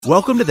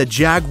Welcome to the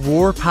Jag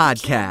War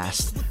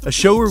Podcast, a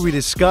show where we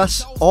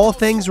discuss all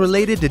things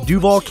related to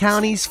Duval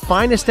County's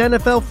finest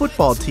NFL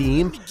football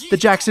team, the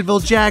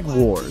Jacksonville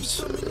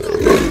Jaguars.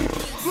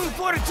 Move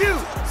 42,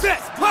 set,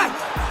 fight!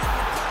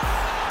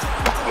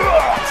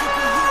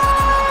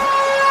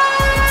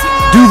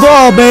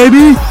 Duval,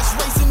 baby!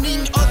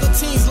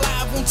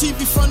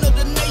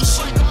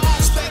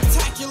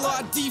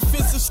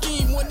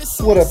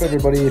 What up,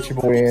 everybody? It's your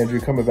boy Andrew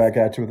coming back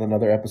at you with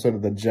another episode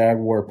of the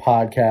Jaguar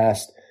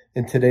Podcast.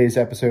 In today's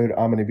episode,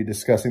 I'm going to be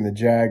discussing the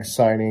Jags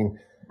signing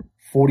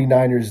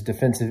 49ers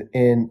defensive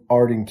end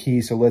Arden Key.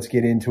 So let's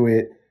get into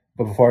it.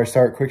 But before I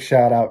start, quick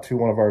shout out to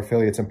one of our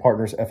affiliates and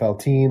partners, FL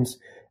Teams,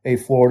 a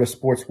Florida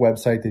sports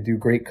website. They do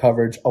great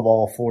coverage of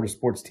all Florida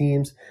sports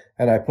teams,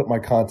 and I put my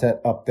content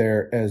up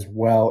there as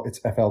well. It's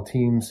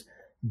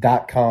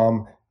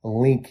flteams.com.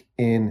 Link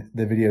in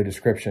the video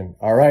description.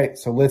 All right,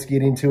 so let's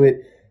get into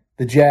it.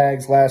 The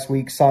Jags last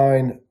week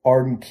signed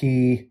Arden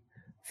Key,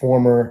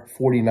 former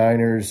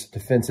 49ers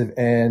defensive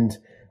end.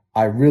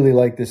 I really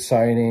like this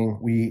signing.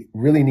 We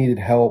really needed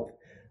help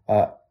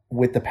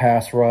with the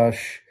pass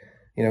rush,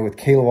 with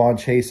K'Lavon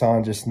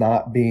Chaisson just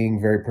not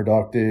being very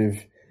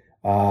productive.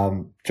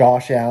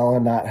 Josh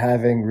Allen not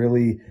having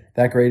really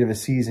that great of a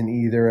season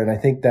either. And I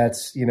think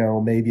that's,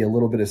 maybe a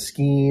little bit of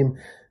scheme,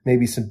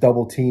 maybe some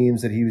double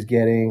teams that he was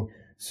getting.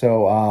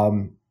 So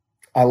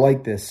I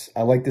like this.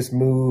 I like this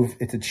move.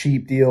 It's a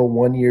cheap deal,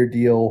 1-year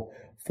deal,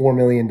 $4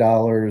 million.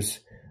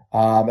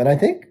 And I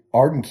think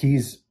Arden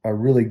Key's a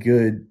really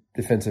good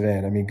defensive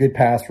end. I mean, good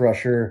pass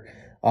rusher.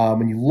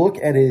 When you look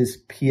at his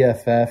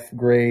PFF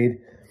grade,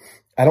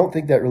 I don't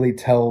think that really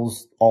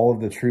tells all of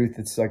the truth.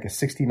 It's like a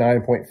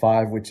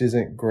 69.5, which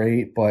isn't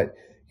great, but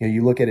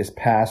you look at his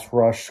pass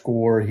rush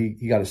score,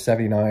 he got a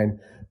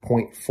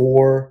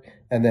 79.4,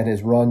 and then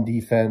his run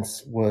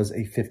defense was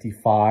a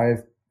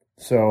 55.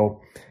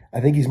 So I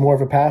think he's more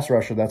of a pass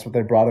rusher. That's what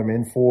they brought him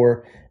in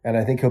for. And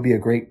I think he'll be a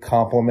great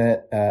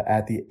complement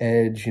at the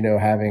edge,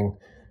 having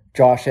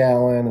Josh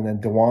Allen and then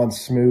Dewan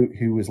Smoot,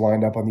 who was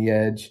lined up on the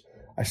edge.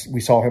 We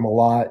saw him a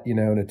lot, in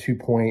a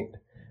 2-point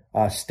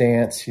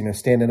stance,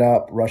 standing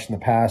up, rushing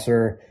the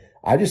passer.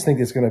 I just think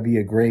it's going to be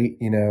a great,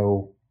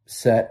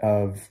 set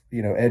of,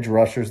 edge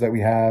rushers that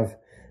we have.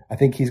 I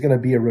think he's going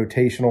to be a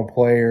rotational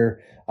player.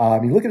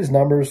 You look at his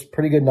numbers,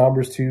 pretty good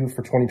numbers too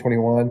for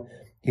 2021.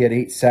 He had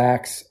 8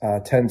 sacks,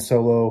 10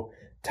 solo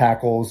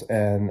tackles,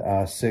 and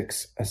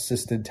 6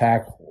 assisted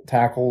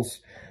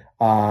tackles.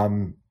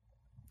 And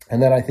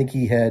then I think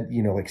he had,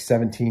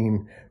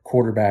 17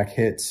 quarterback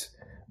hits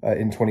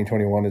in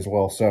 2021 as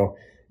well. So,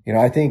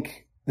 I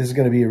think this is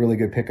going to be a really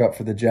good pickup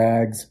for the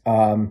Jags.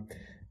 And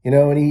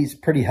he's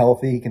pretty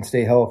healthy. He can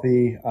stay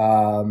healthy.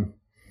 So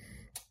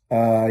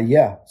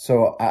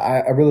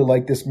I really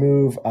like this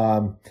move.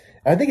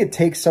 I think it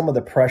takes some of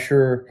the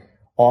pressure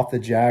off the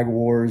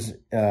Jaguars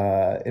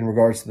in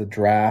regards to the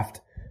draft.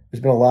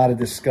 There's been a lot of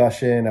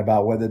discussion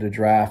about whether to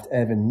draft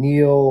Evan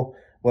Neal,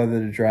 whether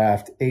to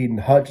draft Aiden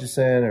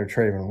Hutchinson or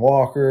Trayvon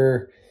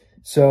Walker.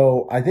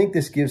 So I think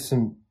this gives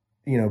some,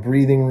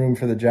 breathing room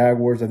for the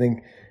Jaguars. I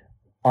think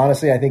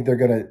they're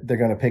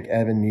gonna pick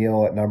Evan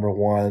Neal at number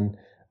 1,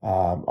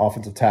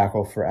 offensive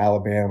tackle for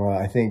Alabama.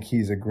 I think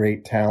he's a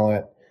great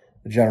talent,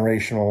 a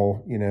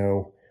generational,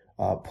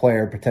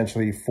 player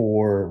potentially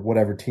for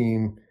whatever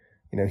team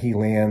he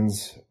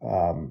lands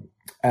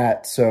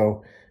at.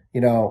 So,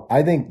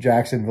 I think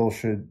Jacksonville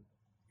should,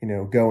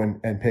 go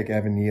and pick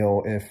Evan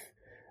Neal if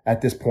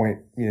at this point,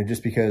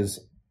 just because,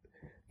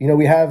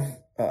 we have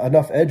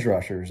enough edge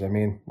rushers. I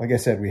mean, like I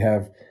said, we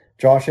have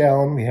Josh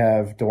Allen, we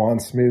have Dewan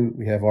Smoot,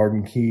 we have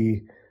Arden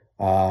Key,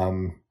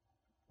 so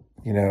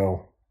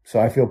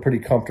I feel pretty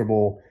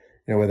comfortable,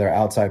 with our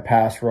outside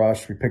pass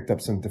rush. We picked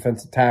up some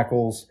defensive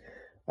tackles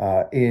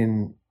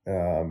in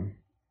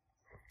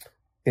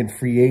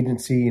free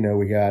agency.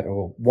 We got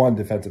one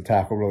defensive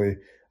tackle, really,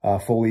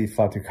 Foley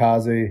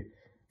Fatukaze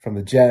from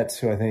the Jets,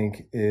 who I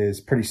think is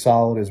pretty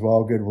solid as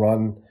well. Good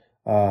run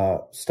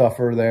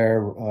stuffer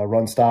there,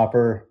 run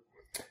stopper.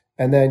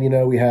 And then,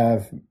 we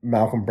have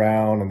Malcolm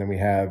Brown, and then we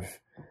have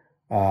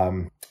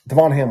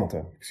Devon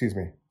Hamilton, excuse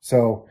me.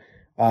 So,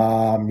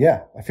 I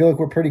feel like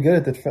we're pretty good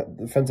at the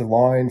defensive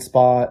line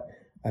spot.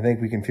 I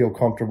think we can feel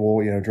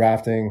comfortable,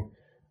 drafting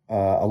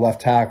a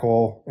left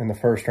tackle in the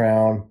first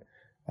round.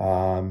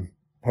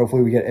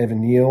 Hopefully we get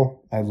Evan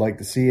Neal. I'd like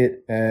to see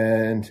it.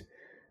 And,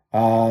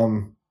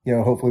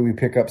 hopefully we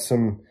pick up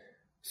some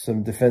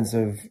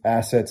defensive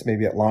assets,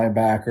 maybe at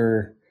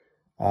linebacker,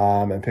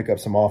 and pick up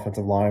some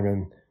offensive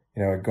linemen,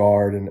 at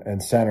guard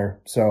and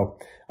center. So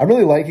I'm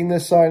really liking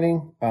this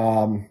signing.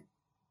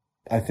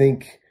 I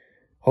think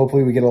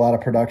hopefully we get a lot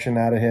of production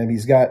out of him.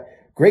 He's got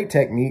great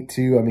technique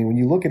too. I mean, when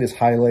you look at his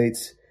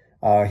highlights,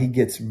 he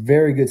gets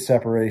very good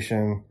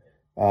separation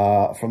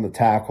from the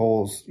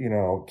tackles,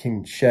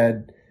 can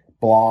shed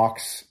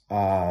blocks,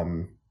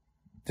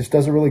 just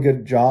does a really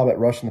good job at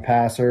rushing the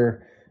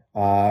passer,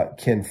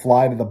 can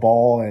fly to the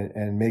ball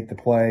and make the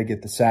play,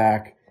 get the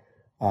sack,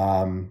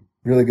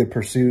 really good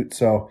pursuit.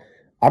 So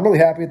I'm really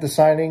happy with the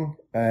signing,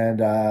 and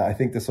I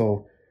think this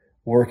will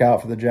work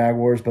out for the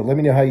Jaguars. But let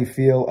me know how you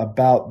feel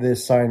about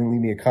this signing.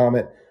 Leave me a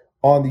comment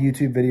on the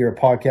YouTube video or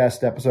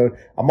podcast episode.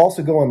 I'm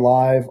also going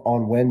live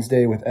on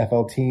Wednesday with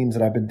FL Teams,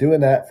 and I've been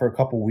doing that for a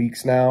couple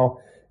weeks now.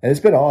 And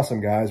it's been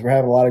awesome, guys. We're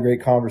having a lot of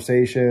great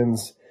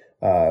conversations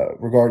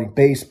regarding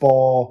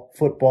baseball,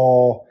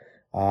 football.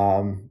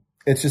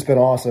 It's just been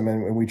awesome,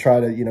 and we try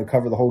to,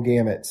 cover the whole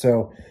gamut.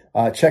 So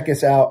check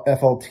us out,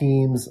 FL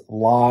Teams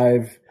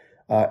live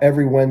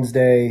every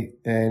Wednesday,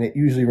 and it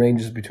usually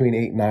ranges between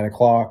 8 and 9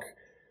 o'clock.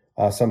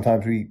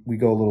 Sometimes we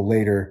go a little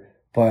later,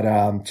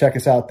 but check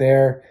us out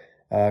there.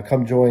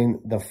 Come join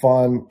the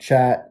fun,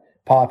 chat,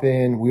 pop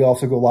in. We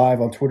also go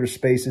live on Twitter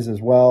Spaces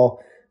as well,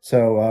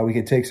 so we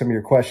can take some of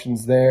your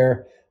questions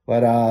there.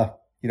 But,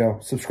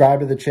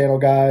 subscribe to the channel,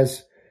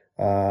 guys.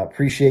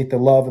 Appreciate the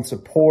love and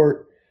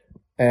support.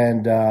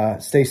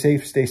 And stay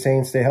safe, stay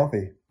sane, stay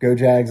healthy. Go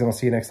Jags, and I'll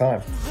see you next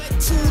time.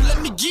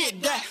 Let me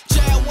get that.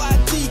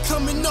 JYD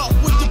coming up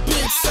with the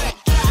big sack.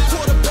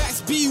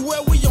 Quarterbacks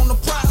beware, we on the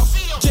prowl.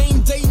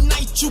 Game day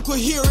night, you could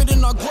hear it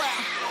in our growl.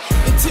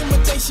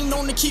 Intimidation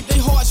on to keep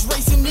their hearts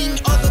racing. Eating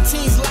other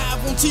teams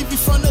live on TV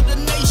front of the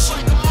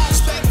nation.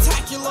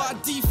 Spectacular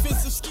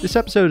defensive scheme. This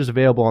episode is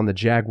available on the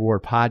Jaguar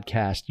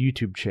Podcast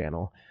YouTube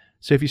channel.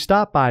 So if you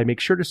stop by, make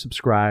sure to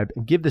subscribe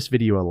and give this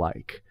video a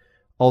like.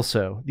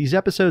 Also, these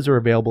episodes are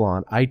available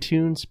on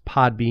iTunes,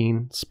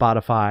 Podbean,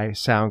 Spotify,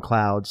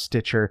 SoundCloud,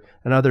 Stitcher,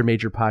 and other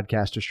major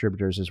podcast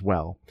distributors as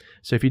well.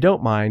 So if you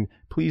don't mind,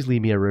 please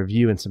leave me a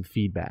review and some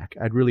feedback.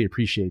 I'd really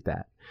appreciate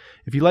that.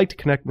 If you'd like to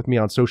connect with me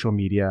on social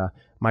media,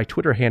 my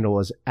Twitter handle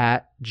is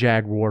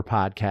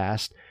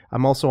 @JagWarPodcast.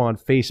 I'm also on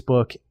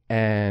Facebook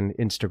and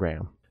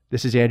Instagram.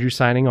 This is Andrew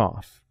signing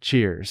off.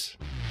 Cheers.